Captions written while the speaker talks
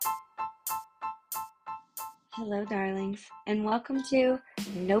Hello, darlings, and welcome to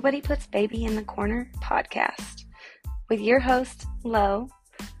Nobody Puts Baby in the Corner podcast with your host, Lo,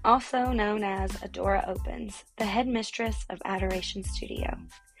 also known as Adora Opens, the head mistress of Adoration Studio.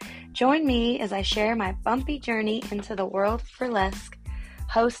 Join me as I share my bumpy journey into the world of burlesque,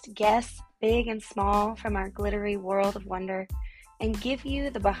 host guests big and small from our glittery world of wonder, and give you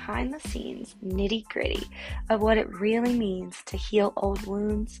the behind-the-scenes nitty-gritty of what it really means to heal old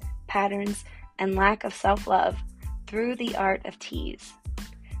wounds, patterns, and lack of self-love through the art of tease.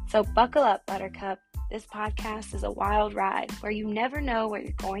 So buckle up, Buttercup. This podcast is a wild ride where you never know what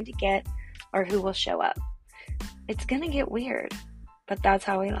you're going to get or who will show up. It's going to get weird, but that's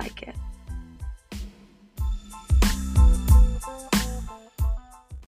how we like it.